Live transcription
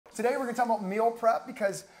Today we're going to talk about meal prep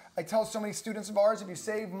because I tell so many students of ours, if you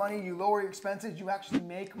save money, you lower your expenses, you actually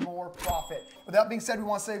make more profit. With that being said, we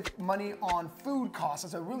want to save money on food costs.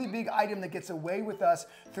 It's a really big item that gets away with us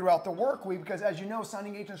throughout the work week because, as you know,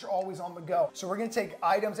 signing agents are always on the go. So we're going to take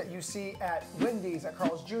items that you see at Wendy's, at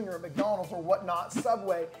Carl's Jr., at McDonald's, or whatnot,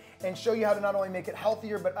 Subway, and show you how to not only make it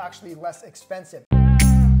healthier, but actually less expensive.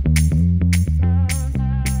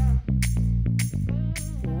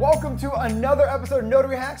 Welcome to another episode of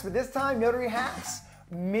Notary Hacks, but this time Notary Hacks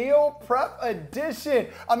Meal Prep Edition.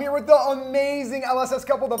 I'm here with the amazing LSS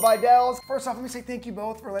couple, the Vidals. First off, let me say thank you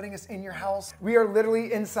both for letting us in your house. We are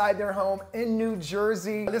literally inside their home in New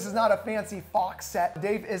Jersey. This is not a fancy Fox set.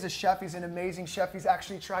 Dave is a chef. He's an amazing chef. He's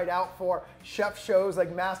actually tried out for chef shows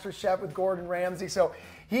like Master Chef with Gordon Ramsay. So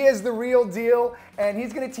he is the real deal, and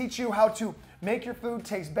he's gonna teach you how to make your food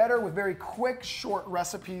taste better with very quick, short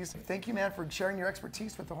recipes. Thank you, man, for sharing your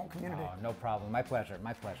expertise with the whole community. Oh, no problem. My pleasure.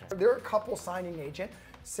 My pleasure. They're a couple signing agent,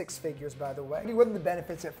 6 figures, by the way. What are the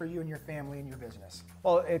benefits for you and your family and your business?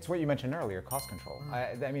 Well, it's what you mentioned earlier, cost control.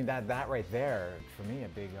 I mean, that right there, for me,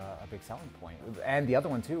 a big selling point. And the other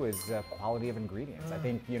one, too, is quality of ingredients. I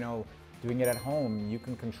think, you know, doing it at home, you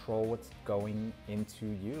can control what's going into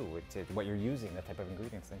you, what you're using, the type of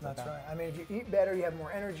ingredients, things like that. That's right. I mean, if you eat better, you have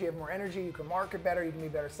more energy. You can market better, you can be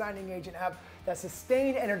a better signing agent, have that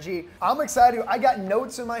sustained energy. I'm excited. I got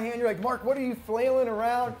notes in my hand. You're like, Mark, what are you flailing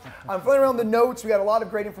around? I'm flailing around the notes. We got a lot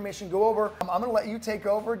of great information to go over. I'm gonna let you take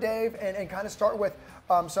over, Dave, and kind of start with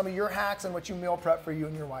some of your hacks and what you meal prep for you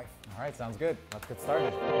and your wife. All right, sounds good. Let's get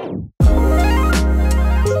started.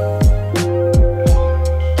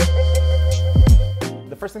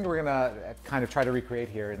 The first thing we're gonna kind of try to recreate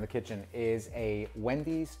here in the kitchen is a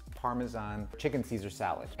Wendy's Parmesan chicken Caesar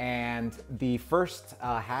salad. And the first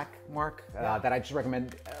hack, Mark, that I just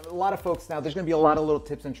recommend, a lot of folks, now there's gonna be a lot of little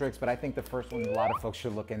tips and tricks, but I think the first one a lot of folks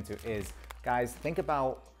should look into is, guys, think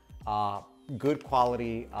about good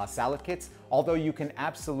quality salad kits. Although you can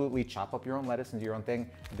absolutely chop up your own lettuce and do your own thing,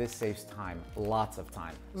 this saves time, lots of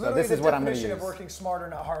time. Literally so this is what I'm gonna use. The definition of working smarter,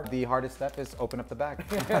 not harder. The hardest step is open up the bag.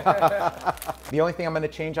 The only thing I'm gonna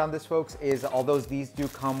change on this, folks, is although these do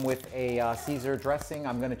come with a Caesar dressing,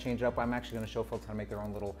 I'm gonna change it up. I'm actually gonna show folks how to make their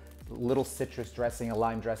own little citrus dressing, a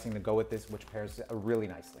lime dressing to go with this, which pairs really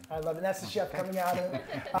nicely. I love it. And that's the chef coming out of it.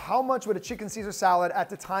 How much would a chicken Caesar salad at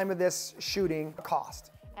the time of this shooting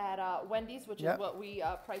cost? At Wendy's, which is what we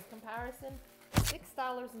price comparison,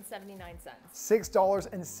 $6.79.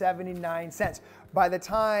 $6.79. By the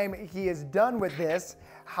time he is done with this,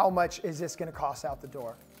 how much is this going to cost out the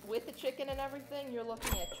door? With the chicken and everything, you're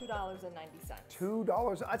looking at $2.90.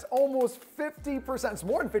 $2, that's almost 50%. It's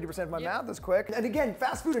more than 50% if my math is quick. And again,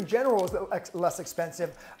 fast food in general is less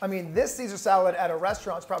expensive. I mean, this Caesar salad at a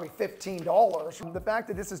restaurant is probably $15. The fact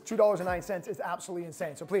that this is $2.09 is absolutely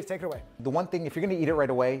insane. So please take it away. The one thing, if you're gonna eat it right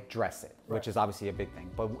away, dress it, which is obviously a big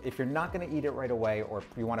thing. But if you're not gonna eat it right away, or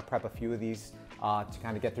you wanna prep a few of these to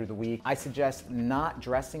kind of get through the week, I suggest not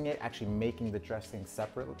dressing it, actually making the dressing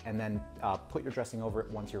separate, and then put your dressing over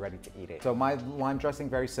it once you're ready to eat it. So my lime dressing,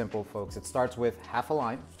 very simple, folks. It starts with half a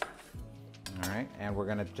lime, all right? And we're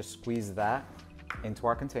gonna just squeeze that into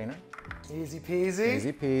our container. Easy peasy.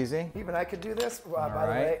 Easy peasy. Even I could do this. By the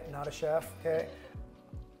way, not a chef, okay.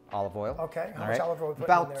 Olive oil. Okay, how much olive oil we put in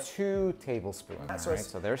About there? 2 tablespoons. So,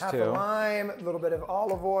 so there's half 2. A lime, a little bit of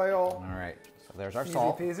olive oil. All right, so there's our Easy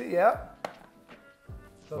salt. Peasy, yep.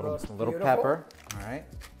 Little pepper, all right.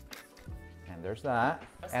 And there's that.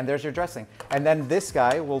 And there's your dressing. And then this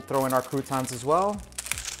guy, we'll throw in our croutons as well.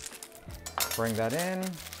 Bring that in.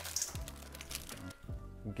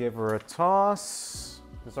 Give her a toss.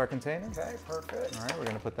 This is our container. Okay, perfect. All right, we're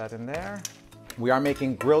gonna put that in there. We are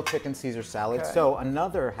making grilled chicken Caesar salad. Okay. So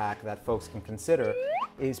another hack that folks can consider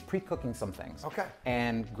is pre-cooking some things. Okay.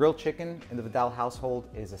 And grilled chicken in the Vidal household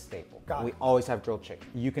is a staple. We always have grilled chicken.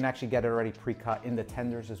 You can actually get it already pre-cut in the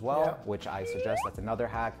tenders as well, which I suggest. That's another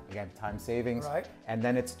hack. Again, time savings. Right. And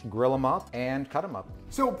then it's grill them up and cut them up.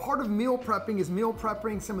 So part of meal prepping is meal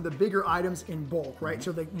prepping some of the bigger items in bulk, right?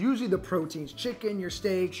 So usually the proteins, chicken, your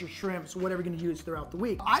steaks, your shrimps, whatever you're gonna use throughout the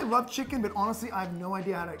week. I love chicken, but honestly, I have no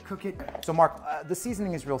idea how to cook it. So Mark, the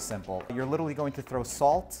seasoning is real simple. You're literally going to throw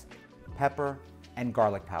salt, pepper, and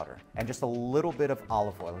garlic powder, and just a little bit of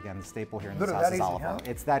olive oil. Again, the staple here in the sauce is olive oil.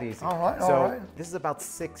 It's that easy. All right, so this is about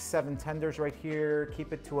 6, 7 tenders right here.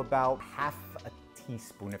 Keep it to about half a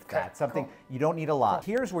teaspoon of that. Something you don't need a lot.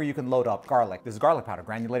 Here's where you can load up garlic. This is garlic powder,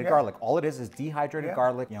 granulated garlic. All it is dehydrated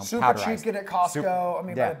garlic, you know, super powderized. cheap, get at Costco. I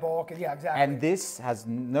mean, by the bulk. Yeah, exactly. And this has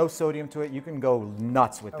no sodium to it. You can go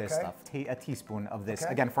nuts with this stuff. A teaspoon of this,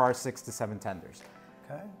 again, for our 6 to 7 tenders.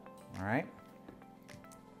 Okay. All right.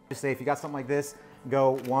 Just say if you got something like this,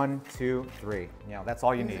 go 1, 2, 3. You know, that's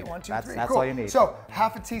all you need. 1, 2, that's 3. that's Cool. all you need. So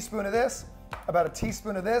half a teaspoon of this, about a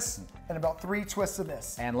teaspoon of this, and about 3 twists of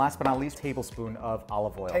this. And last but not least, tablespoon of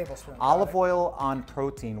olive oil. Tablespoon. Olive oil on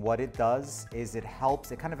protein, what it does is it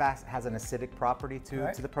helps, it kind of has an acidic property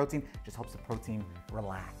to the protein. It just helps the protein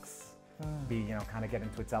relax. Be, you know, kind of get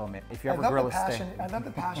into its element. If you ever grill a steak. I love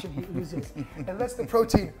the passion he uses. It lets the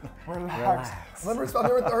protein relax. I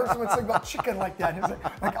remember heard someone say about chicken like that. He was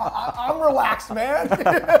like I'm relaxed, man.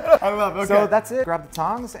 I love it. Okay. So that's it. Grab the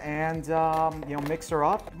tongs and, you know, mix her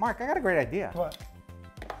up. Mark, I got a great idea. What?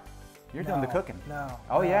 You're doing the cooking. No.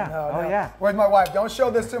 Oh, yeah. No. Yeah. Where's my wife? Don't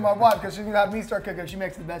show this to my wife because she's going to have me start cooking. She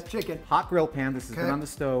makes the best chicken. Hot grill pan. This has been on the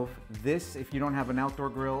stove. This, if you don't have an outdoor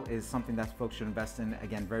grill, is something that folks should invest in.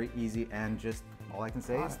 Again, very easy, and just all I can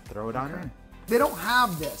say is throw it on in. They don't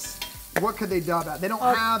have this. What could they dub at? They don't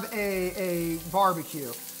have a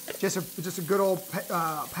barbecue. Just a good old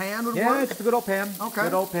pan would work? Yeah, just a good old pan. Okay.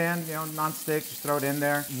 Good old pan, you know, non-stick, just throw it in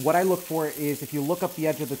there. What I look for is if you look up the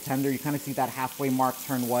edge of the tender, you kind of see that halfway mark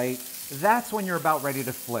turn white. That's when you're about ready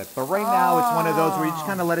to flip. But right now, it's one of those where you just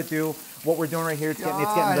kind of let it do what we're doing right here. It's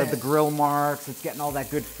getting the grill marks. It's getting all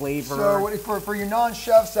that good flavor. So for your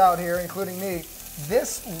non-chefs out here, including me,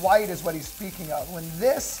 this white is what he's speaking of. When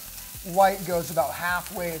this white goes about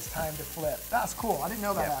halfway, it's time to flip. That's cool. I didn't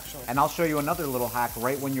know that actually. And I'll show you another little hack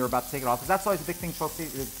right when you're about to take it off, because that's always the big thing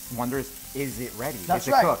folks wonder is it ready? That's is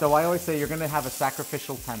it right. cooked? So I always say you're going to have a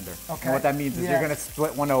sacrificial tender. Okay. And what that means is you're going to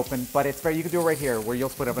split one open, but it's very, you can do it right here where you'll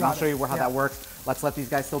split it, but I'll show you how that works. Let's let these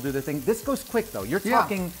guys still do their thing. This goes quick though. You're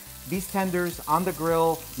talking these tenders on the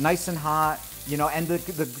grill, nice and hot. You know, and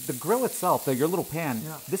the grill itself, your little pan,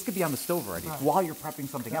 this could be on the stove already while you're prepping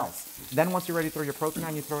something else. Then once you're ready to throw your protein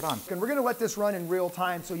on, you throw it on. And we're gonna let this run in real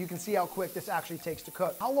time so you can see how quick this actually takes to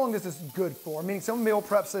cook. How long is this good for? Meaning some meal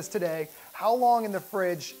preps this today. How long in the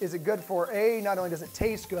fridge is it good for? Not only does it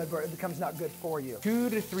taste good, but it becomes not good for you.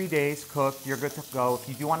 2 to 3 days cooked, you're good to go. If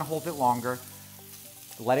you do want to hold it longer,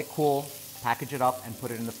 let it cool. Package it up and put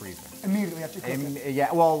it in the freezer. Immediately after cooking?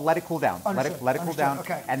 Yeah, well, let it cool down. Understood. Let it cool down,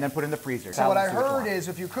 okay. and then put it in the freezer. So what I heard is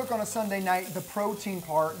if you cook on a Sunday night, the protein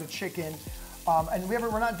part, the chicken, and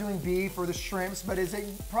we're not doing beef or the shrimps, but is it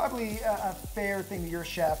probably a fair thing to your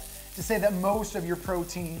chef to say that most of your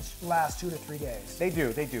proteins last 2 to 3 days? They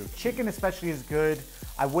do. Chicken especially is good.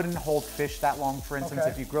 I wouldn't hold fish that long, for instance.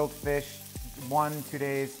 If you grilled fish, 1, 2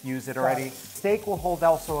 days, use it already. Steak will hold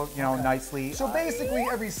also, you know, nicely. So basically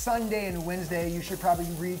every Sunday and Wednesday, you should probably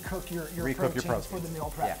recook your proteins for the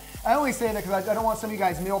meal prep. Yeah. I only say that because I don't want some of you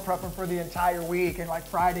guys meal prepping for the entire week and like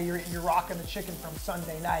Friday, you're rocking the chicken from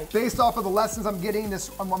Sunday night. Based off of the lessons I'm getting,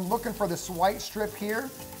 I'm looking for this white strip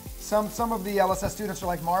here. Some of the LSS students are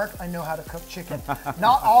like, Mark, I know how to cook chicken.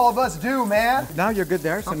 Not all of us do, man. Now you're good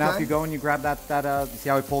there. So now if you go and you grab that see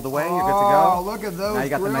how we pulled away? You're good to go. Oh, look at those. Now you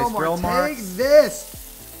got the nice grill marks. Take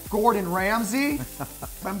this, Gordon Ramsay.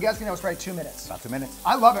 I'm guessing that was probably 2 minutes. About 2 minutes.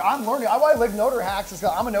 I love it. I'm learning. I like notary hacks.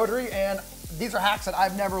 I'm a notary, and these are hacks that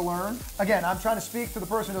I've never learned. Again, I'm trying to speak to the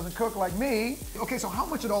person who doesn't cook like me. Okay, so how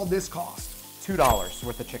much did all this cost? $2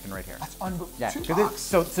 worth of chicken right here. That's unbelievable. Yeah, $2.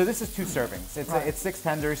 so this is 2 servings. It's 6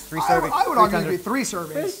 tenders, 3 servings. I would argue it'd be 3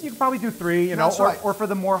 servings. You could probably do 3, you know, or for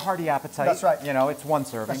the more hearty appetite. That's right. You know, it's 1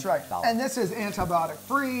 serving. That's right. And this is antibiotic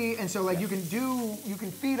free, and so like you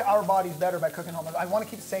can feed our bodies better by cooking home. I want to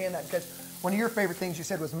keep saying that because one of your favorite things you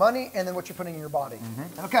said was money and then what you're putting in your body.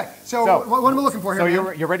 Okay, so what am I looking for here?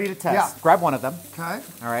 So you're ready to test. Grab one of them. Okay.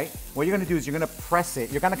 All right. What you're going to do is you're going to press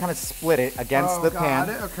it. You're going to kind of split it against the pan.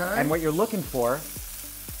 Got it. Okay. And what you're looking for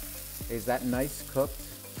is that nice cooked.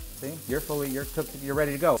 See, you're cooked, you're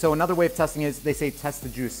ready to go. So another way of testing is they say test the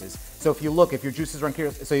juices. So if you look, if your juices run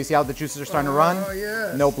clear, so you see how the juices are starting to run? Oh,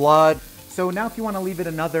 yes. No blood. So now if you want to leave it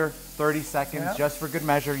another 30 seconds, just for good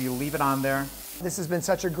measure, you leave it on there. This has been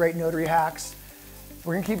such a great Notary Hacks.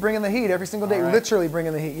 We're gonna keep bringing the heat every single day, literally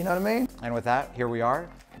bringing the heat, you know what I mean? And with that, here we are.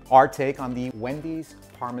 Our take on the Wendy's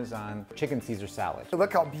Parmesan chicken Caesar salad.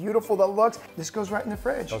 Look how beautiful that looks. This goes right in the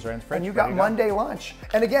fridge. Goes right in the fridge. And you got Monday lunch.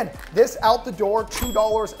 And again, this out the door,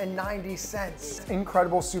 $2.90.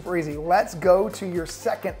 Incredible, super easy. Let's go to your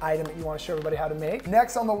second item that you want to show everybody how to make.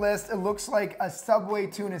 Next on the list, it looks like a Subway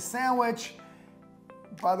tuna sandwich.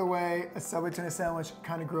 By the way, a Subway tuna sandwich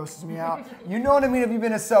kind of grosses me out. You know what I mean if you've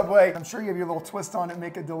been to Subway. I'm sure you have your little twist on it,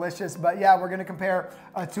 make it delicious. But yeah, we're gonna compare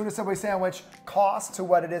a tuna Subway sandwich cost to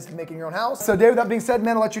what it is to make in your own house. So Dave, with that being said,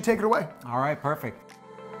 man, I'll let you take it away. All right, perfect.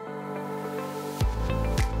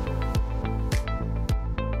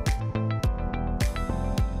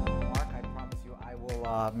 Mark, I promise you I will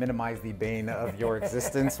minimize the bane of your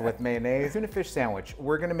existence with mayonnaise. Tuna fish sandwich.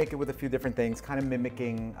 We're gonna make it with a few different things, kind of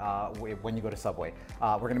mimicking when you go to Subway.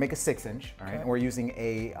 We're gonna make a 6-inch, all right? And we're using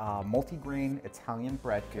a multi-grain Italian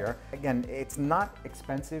bread here. Again, it's not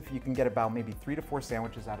expensive. You can get about maybe 3 to 4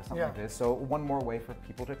 sandwiches out of something like this. So one more way for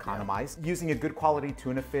people to economize. Using a good quality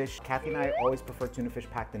tuna fish. Kathy and I always prefer tuna fish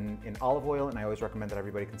packed in olive oil, and I always recommend that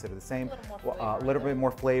everybody consider the same. A little bit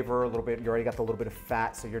more flavor, a little bit, you already got the little bit of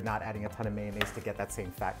fat, so you're not adding a ton of mayonnaise to get that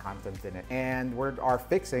same fat content in it. And our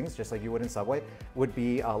fixings, just like you would in Subway, would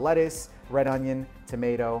be lettuce, red onion,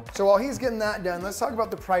 tomato. So while he's getting that done, let's talk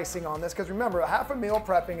about the pricing on this, because remember, half of meal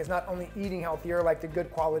prepping is not only eating healthier, like the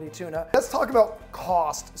good quality tuna. Let's talk about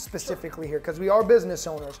cost specifically here, because we are business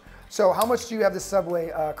owners. So how much do you have the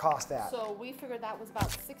Subway cost at? So we figured that was about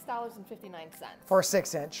 $6.59. For a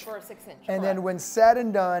 6-inch? For a 6-inch. And then when said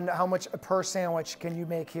and done, how much per sandwich can you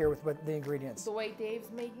make here with the ingredients? The way Dave's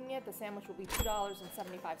making it, the sandwich will be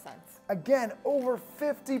 $2.75. Again, over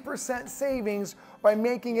 50% savings by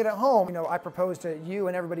making it at home. You know, I propose to you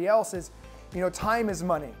and everybody else is, you know, time is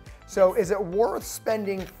money. So is it worth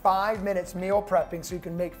spending 5 minutes meal prepping so you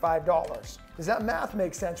can make $5? Does that math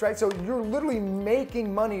make sense, right? So you're literally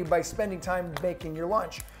making money by spending time making your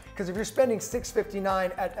lunch. Because if you're spending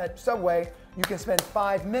 $6.59 at Subway, you can spend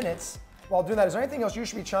 5 minutes while doing that. Is there anything else you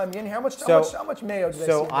should be chiming in here? How much mayo do they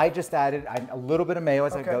see? So I just added a little bit of mayo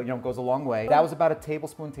as I go, you know, goes a long way. That was about a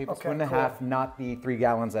tablespoon and a half, not the 3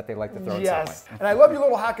 gallons that they like to throw in Subway. And I love your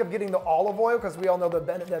little hack of getting the olive oil, because we all know the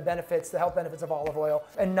benefits, the health benefits of olive oil,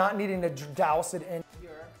 and not needing to douse it in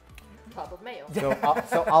Your tub of mayo.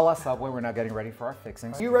 So a la Subway, we're now getting ready for our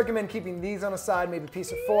fixings. You recommend keeping these on the side, maybe a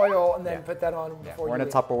piece of foil, and then put that on before you Or in a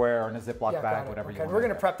eat. Tupperware or in a Ziploc bag, whatever you want. We're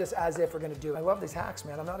gonna prep this as if we're gonna do it. I love these hacks,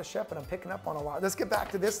 man. I'm not a chef, but I'm picking up on a lot. Let's get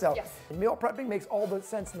back to this though. Yes. Meal prepping makes all the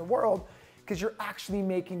sense in the world, because you're actually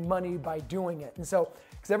making money by doing it. And so,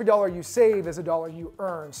 because every dollar you save is a dollar you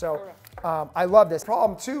earn. So I love this.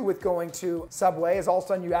 Problem too with going to Subway is all of a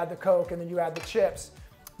sudden you add the Coke and then you add the chips.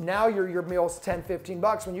 Now your meal's 10, 15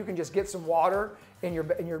 bucks when you can just get some water in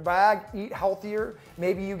your bag, eat healthier.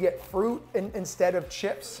 Maybe you get fruit instead of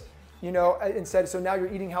chips, you know, so now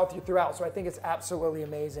you're eating healthier throughout. So I think it's absolutely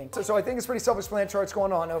amazing. So I think it's pretty self-explanatory what's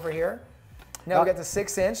going on over here. Now we got the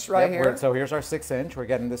 6-inch right here. So here's our 6-inch. We're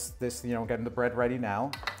getting this, you know, getting the bread ready now.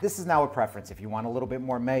 This is now a preference. If you want a little bit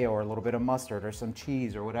more mayo or a little bit of mustard or some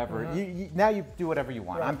cheese or whatever, now you do whatever you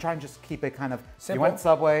want. I'm trying to just keep it kind of simple. You went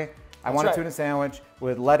Subway. I want a tuna sandwich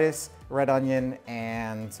with lettuce, red onion,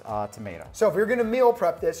 and tomato. So if you're gonna meal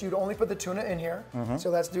prep this, you'd only put the tuna in here. So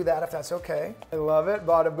let's do that if that's okay. I love it,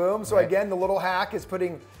 bada boom. So again, the little hack is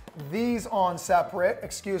putting these on separate,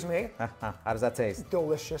 excuse me. How does that taste?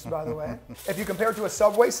 Delicious, by the way. If you compare it to a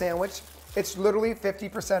Subway sandwich, it's literally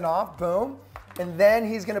 50% off, boom. And then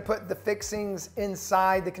he's gonna put the fixings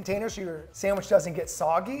inside the container so your sandwich doesn't get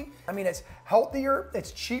soggy. I mean, it's healthier,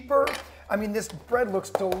 it's cheaper. I mean, this bread looks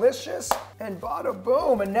delicious, and bada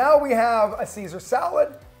boom. And now we have a Caesar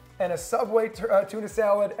salad and a Subway tuna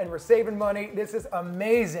salad, and we're saving money. This is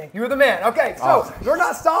amazing. You're the man. Okay, so we're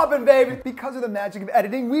not stopping, baby. Because of the magic of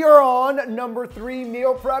editing, we are on number 3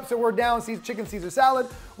 meal prep. So we're down chicken Caesar salad.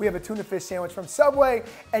 We have a tuna fish sandwich from Subway.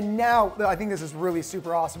 And now, I think this is really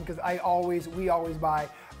super awesome, because we always buy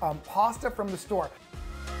pasta from the store.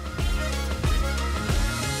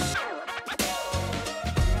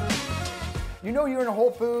 You know you're in a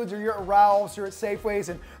Whole Foods or you're at Ralph's or at Safeways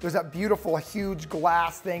and there's that beautiful huge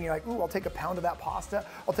glass thing. You're like, ooh, I'll take a pound of that pasta.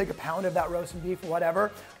 I'll take a pound of that roast beef or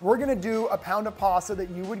whatever. We're gonna do a pound of pasta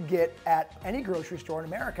that you would get at any grocery store in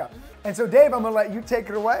America. And so Dave, I'm gonna let you take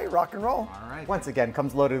it away, rock and roll. All right. Once again,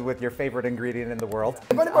 comes loaded with your favorite ingredient in the world.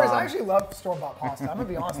 But anyways, I actually love store-bought pasta. I'm gonna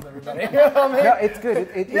be honest with everybody. You know what I mean? No, it's good.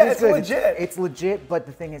 It is it's good. legit. It's legit, but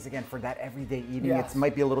the thing is, again, for that everyday eating, Yes. it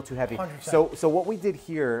might be a little too heavy. 100%. So what we did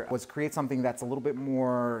here was create something that's a little bit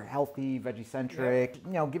more healthy, veggie-centric,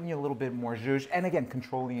 you know, giving you a little bit more zhuzh, and again,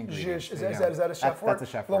 controlling ingredients. Zhuzh. Is that a chef word? That's a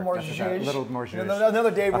chef word. A little more zhuzh.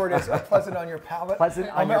 Another Dave word is pleasant on your palate. Pleasant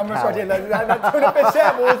on your palate. I'm gonna start that tuna fish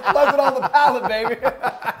sandwich is pleasant on the palate, baby.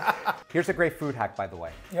 Here's a great food hack, by the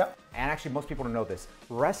way. Yep. And actually, most people don't know this.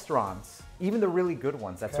 Restaurants, even the really good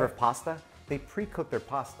ones that serve pasta, they pre-cook their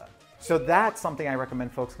pasta. So that's something I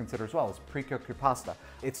recommend folks consider as well, is pre-cook your pasta.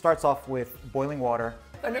 It starts off with boiling water.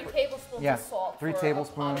 3 tablespoons of salt. 3 for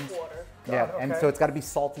tablespoons. a pot of water. And so it's got to be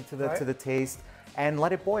salty to the taste. and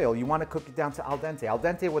let it boil. You want to cook it down to al dente. Al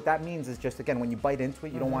dente, what that means is just, again, when you bite into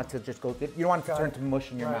it, you don't want to just go, you don't want it to turn to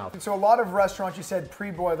mush in your mouth. So a lot of restaurants, you said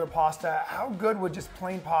pre-boil their pasta. How good would just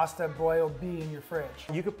plain pasta boiled be in your fridge?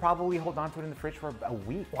 You could probably hold on to it in the fridge for a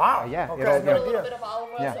week. Wow. Yeah. Okay. A little bit of olive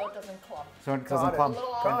oil so it doesn't clump. So it doesn't clump. A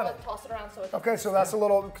little olive oil, toss it around so it doesn't. Okay, so that's a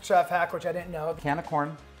little chef hack, which I didn't know. Can of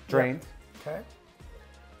corn, drained. Okay.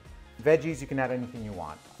 Veggies, you can add anything you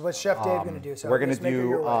want. What's Chef Dave going to do? So we're going to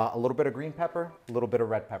do a little bit of green pepper, a little bit of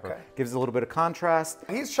red pepper. Okay. Gives a little bit of contrast.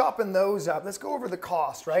 He's chopping those up. Let's go over the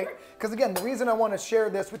cost, right? Because again, the reason I want to share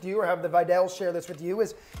this with you or have the Vidals share this with you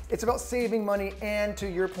is it's about saving money and, to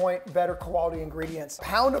your point, better quality ingredients.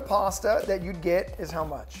 Pound of pasta that you'd get is how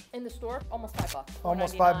much? In the store, almost $5.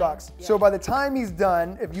 Almost $5. Yeah. So by the time he's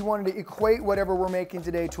done, if you wanted to equate whatever we're making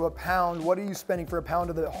today to a pound, what are you spending for a pound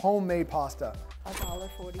of the homemade pasta?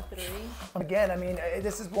 $1.43. Again, I mean,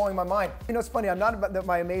 this is blowing my mind. You know, it's funny, I'm not about that.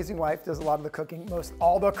 My amazing wife does a lot of the cooking,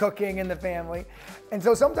 all the cooking in the family. And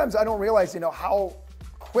so sometimes I don't realize, you know, how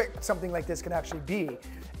quick something like this can actually be.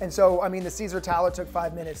 And so, I mean, the Caesar salad took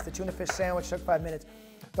 5 minutes. The tuna fish sandwich took 5 minutes.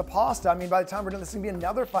 The pasta, I mean, by the time we're done, this is gonna be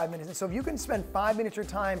another 5 minutes. And so if you can spend 5 minutes of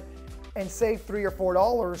your time and save $3 or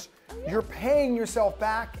 $4, you're paying yourself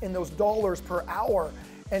back in those dollars per hour.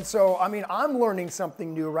 And so, I mean, I'm learning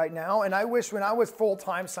something new right now, and I wish when I was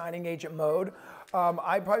full-time signing agent mode,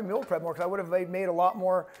 I'd probably meal prep more because I would have made a lot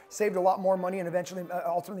more, saved a lot more money, and eventually,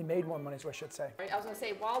 ultimately made more money, is what I should say. I was gonna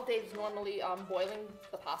say, while Dave's normally boiling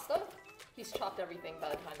the pasta, he's chopped everything by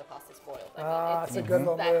the time the pasta's boiled. I mean, That's a good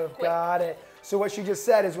little move. quick. Got it. So what she just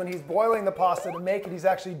said is when he's boiling the pasta to make it, he's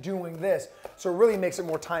actually doing this. So it really makes it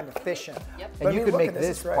more time efficient. Yep. But And you could make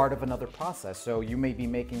this this part of another process. So you may be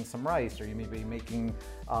making some rice, or you may be making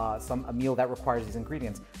a meal that requires these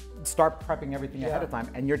ingredients. Start prepping everything ahead of time,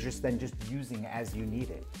 and you're just using as you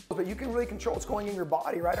need it. But you can really control what's going in your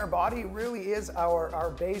body, right? Our body really is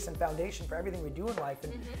our base and foundation for everything we do in life.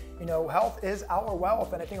 And you know, health is our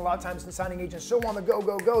wealth. And I think a lot of times the signing agents so on the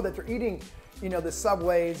go that they're eating, you know, the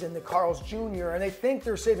Subways and the Carl's Jr. and they think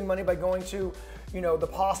they're saving money by going to, you know, the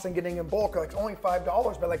pasta and getting in bulk. Like, it's only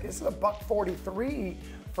 $5, but like, this is $1.43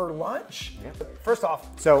 for lunch. Yep. First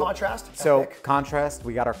off, contrast. So contrast,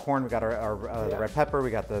 we got our corn, we got our red pepper,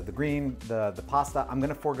 we got the green, the pasta. I'm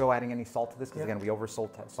gonna forego adding any salt to this because again, we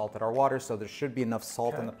salted our water, so there should be enough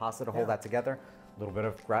salt in the pasta to hold that together. A little bit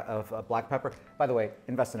of black pepper. By the way,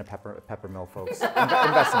 invest in a pepper mill, folks.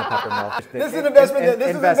 Invest in a pepper mill. This is an investment. This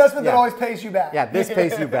is an investment that always pays you back. Yeah, this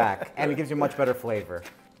pays you back, and it gives you much better flavor.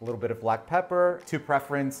 A little bit of black pepper, to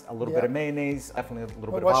preference, a little bit of mayonnaise, definitely a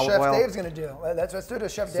little bit of olive oil. What Chef Dave's gonna do? Let's do it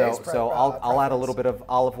as Chef Dave's prep. So I'll add a little bit of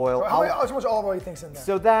olive oil. How much olive oil do you think's in there?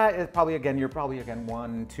 So that is probably, again,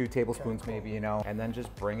 1-2 tablespoons maybe, you know, and then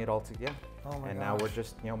just bring it all together. Oh my and gosh. now we're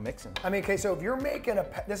just, you know, mixing. I mean, okay, so if you're making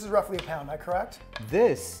this is roughly a pound, am I correct?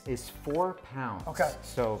 This is 4 pounds. Okay.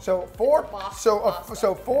 So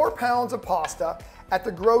 4 pounds of pasta at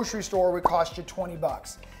the grocery store would cost you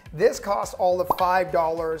 $20. This costs all of $5,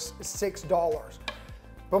 $6.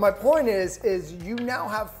 But my point is you now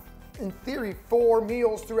have, in theory, 4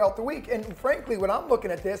 meals throughout the week. And frankly, when I'm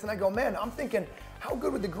looking at this and I go, man, I'm thinking, how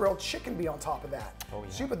good would the grilled chicken be on top of that? Oh, yeah.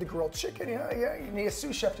 Soup with the grilled chicken, yeah, you need a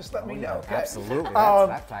sous chef, just let me know, okay? Absolutely,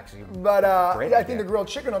 that's actually But great yeah, I idea. think the grilled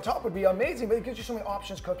chicken on top would be amazing, but it gives you so many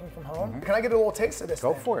options cooking from home. Can I get a little taste of this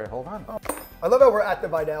Go thing? for it, hold on. I love how we're at the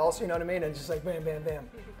Vidals, you know what I mean? And just like bam, bam, bam.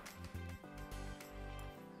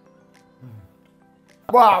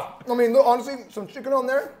 Wow, I mean, look, honestly, some chicken on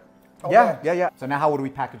there. Yeah. So now how would we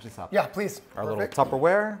package this up? Yeah, please. Our Perfect. little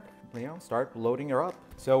Tupperware, you know, start loading her up.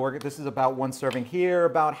 So this is about 1 serving here,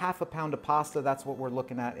 about half a pound of pasta. That's what we're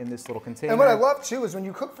looking at in this little container. And what I love too is when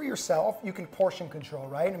you cook for yourself, you can portion control,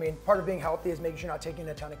 right? I mean, part of being healthy is making sure you're not taking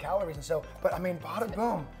a ton of calories and so, but I mean, bada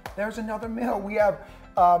boom, there's another meal. We have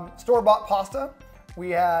store-bought pasta.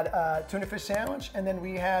 We had tuna fish sandwich, and then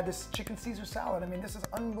we had this chicken Caesar salad. I mean, this is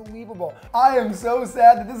unbelievable. I am so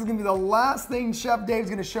sad that this is gonna be the last thing Chef Dave's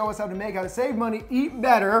gonna show us how to make, how to save money, eat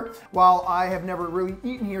better. While I have never really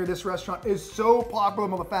eaten here, this restaurant is so popular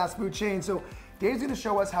among the fast food chain. So Dave's gonna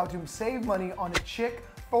show us how to save money on a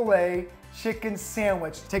Chick-Fil-A chicken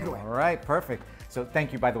sandwich. Take it away. All right, perfect. So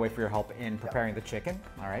thank you, by the way, for your help in preparing the chicken.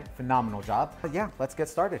 All right, phenomenal job. But yeah, let's get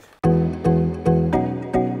started.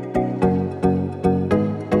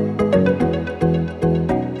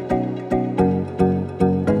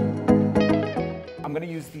 I'm gonna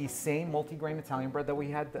use the same multi-grain Italian bread that we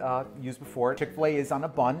had used before. Chick-fil-A is on a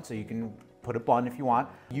bun, so you can put a bun if you want,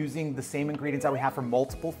 using the same ingredients that we have for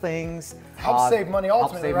multiple things. Helps save money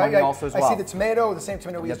ultimately, right? Money also as well. I see the tomato, the same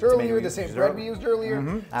tomato we used earlier, the same bread we used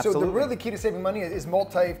earlier. So the really key to saving money is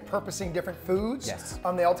multi-purposing different foods. Yes.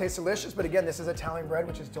 They all taste delicious, but again, this is Italian bread,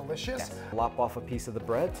 which is delicious. Yes. Lop off a piece of the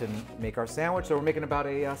bread to make our sandwich. So we're making about a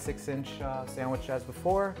 6-inch sandwich as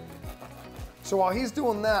before. So while he's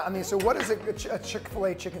doing that, I mean, so what does a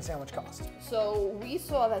Chick-fil-A chicken sandwich cost? So we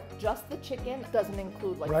saw that just the chicken doesn't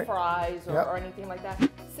include like fries or anything like that.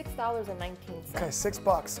 $6.19. Okay,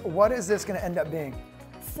 $6. What is this going to end up being?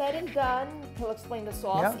 Said and done. He'll explain the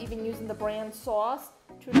sauce. Even using the brand sauce,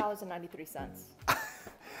 $2.93.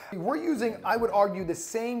 We're using, I would argue, the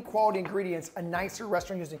same quality ingredients a nicer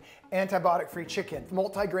restaurant using antibiotic-free chicken,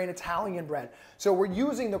 multi-grain Italian bread. So we're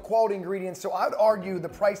using the quality ingredients. So I would argue the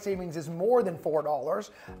price savings is more than $4.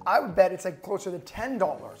 I would bet it's like closer to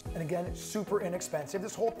 $10. And again, it's super inexpensive.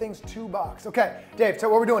 This whole thing's $2. Okay, Dave, so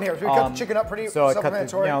what we're doing here is we cut the chicken up pretty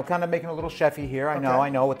self-explanatory. Kind of making a little chefy here. I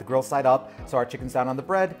know, with the grill side up. So our chicken's down on the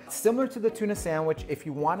bread. Similar to the tuna sandwich, if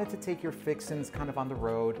you wanted to take your fixins kind of on the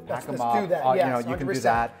road, pack them up, do that. Yes, you can do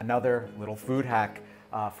that. Another little food hack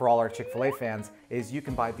for all our Chick-fil-A fans is you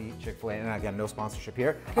can buy the Chick-fil-A, and again, no sponsorship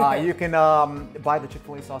here, you can buy the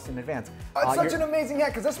Chick-fil-A sauce in advance. It's such an amazing hack,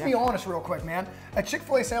 because let's be honest real quick, man. A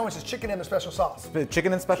Chick-fil-A sandwich is chicken and a special sauce.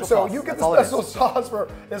 Chicken and special sauce. So you get the special sauce for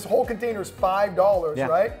this whole container is $5,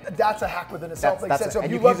 right? That's a hack within itself. And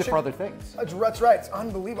you can use it for other things. That's right. It's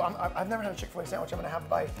unbelievable. I've never had a Chick-fil-A sandwich. I'm going to have a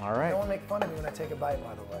bite. All right. Don't want to make fun of me when I take a bite,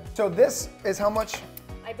 by the way. So this is how much?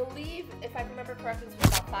 I believe, if I remember correctly, it's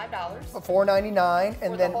about $5. $4.99,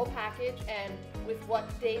 and then the whole package, and with what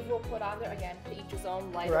Dave will put on there, again, to each his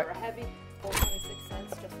own, light or heavy, 26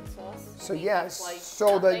 cents just in sauce. So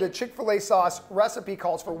so the Chick-fil-A sauce recipe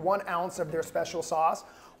calls for 1 ounce of their special sauce.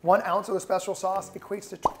 1 ounce of the special sauce equates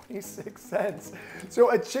to 26 cents.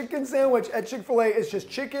 So a chicken sandwich at Chick-fil-A is just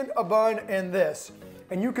chicken, a bun, and this.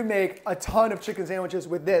 And you can make a ton of chicken sandwiches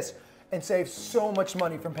with this and save so much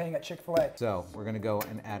money from paying at Chick-fil-A. So we're gonna go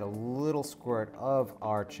and add a little squirt of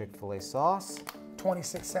our Chick-fil-A sauce.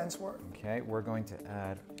 26 cents worth. Okay, we're going to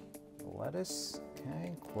add lettuce.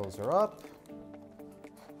 Okay, close her up.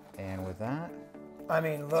 And with that, I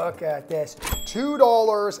mean, look at this,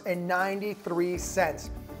 $2.93.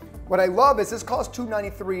 What I love is this costs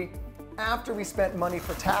 $2.93 after we spent money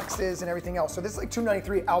for taxes and everything else. So this is like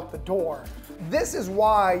 $2.93 out the door. This is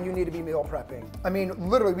why you need to be meal prepping. I mean,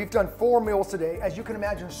 literally, we've done 4 meals today. As you can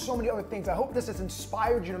imagine, so many other things. I hope this has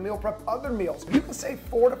inspired you to meal prep other meals. You can save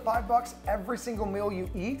 $4 to $5 every single meal you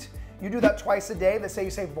eat. You do that twice a day. Let's say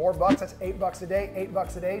you save $4, that's $8 a day.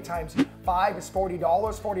 $8 a day times 5 is $40.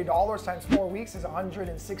 $40 times 4 weeks is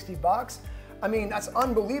 $160. I mean, that's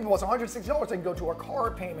unbelievable. It's $160 I can go to a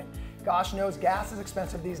car payment. Gosh knows gas is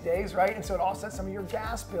expensive these days, right? And so it offsets some of your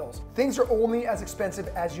gas bills. Things are only as expensive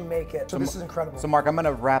as you make it. So this is incredible. So Mark, I'm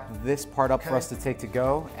gonna wrap this part up for us to take to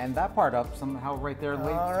go, and that part up somehow right there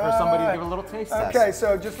for somebody to give a little taste test. Okay,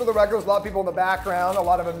 so just for the record, there's a lot of people in the background, a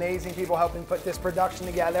lot of amazing people helping put this production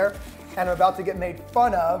together, and I'm about to get made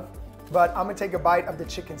fun of, but I'm gonna take a bite of the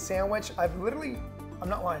chicken sandwich. I'm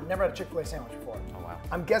not lying, never had a Chick-fil-A sandwich before. Oh, wow.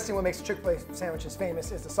 I'm guessing what makes Chick-fil-A sandwiches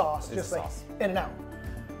famous is the sauce, just like in and out.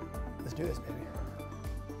 Let's do this, baby.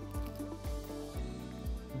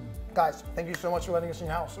 Guys, thank you so much for letting us in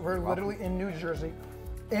your house. We're literally in New Jersey,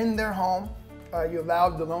 in their home. You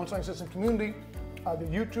allowed the Loan Signing System community, the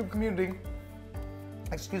YouTube community.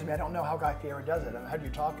 Excuse me, I don't know how Guy Fieri does it. I heard you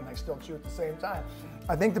talk and I still chew at the same time.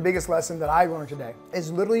 I think the biggest lesson that I learned today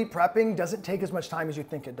is literally prepping doesn't take as much time as you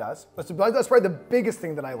think it does. That's probably the biggest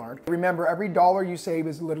thing that I learned. Remember, every dollar you save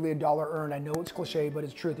is literally a dollar earned. I know it's cliche, but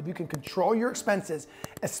it's truth. If you can control your expenses,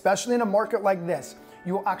 especially in a market like this,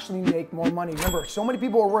 you will actually make more money. Remember, so many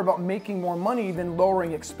people are worried about making more money than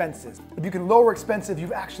lowering expenses. If you can lower expenses,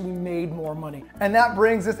 you've actually made more money. And that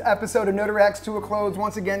brings this episode of Notary Hacks to a close.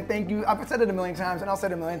 Once again, thank you. I've said it a million times and I'll say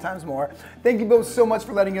it a million times more. Thank you both so much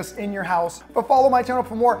for letting us in your house. But follow my channel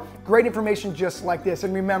for more great information just like this.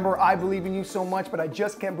 And remember, I believe in you so much, but I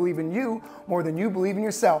just can't believe in you more than you believe in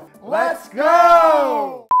yourself. Let's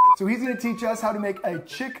go! So he's gonna teach us how to make a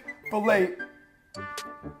Chick-fil-A.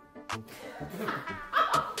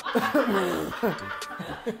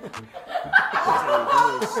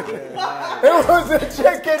 It was a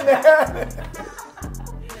chicken there.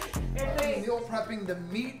 Meal prepping, the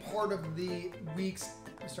meat part of the week's.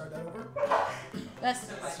 Let me start that over. That's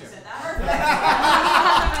the way you said that.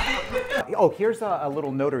 Oh, here's a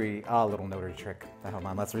little notary trick. Hold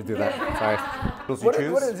on, let's redo that. Sorry.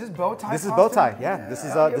 What is this, bow tie? This is bow tie. Yeah, this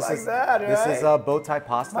is bow tie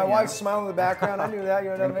pasta. My wife's smiling in the background. I knew that. You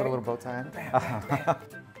know what I mean? Put a little bow tie in.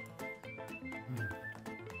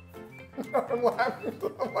 I'm laughing.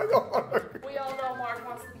 Oh my God. We all know Mark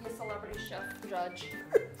wants to be a celebrity chef judge.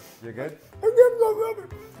 You're good?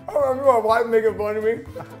 I'm my wife making fun of me.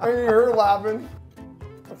 I can hear her laughing.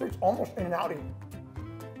 I think it's almost in and outy.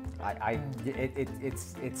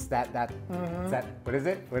 It's that, it's that, what is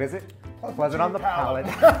it? What is it? Pleasant on the palate.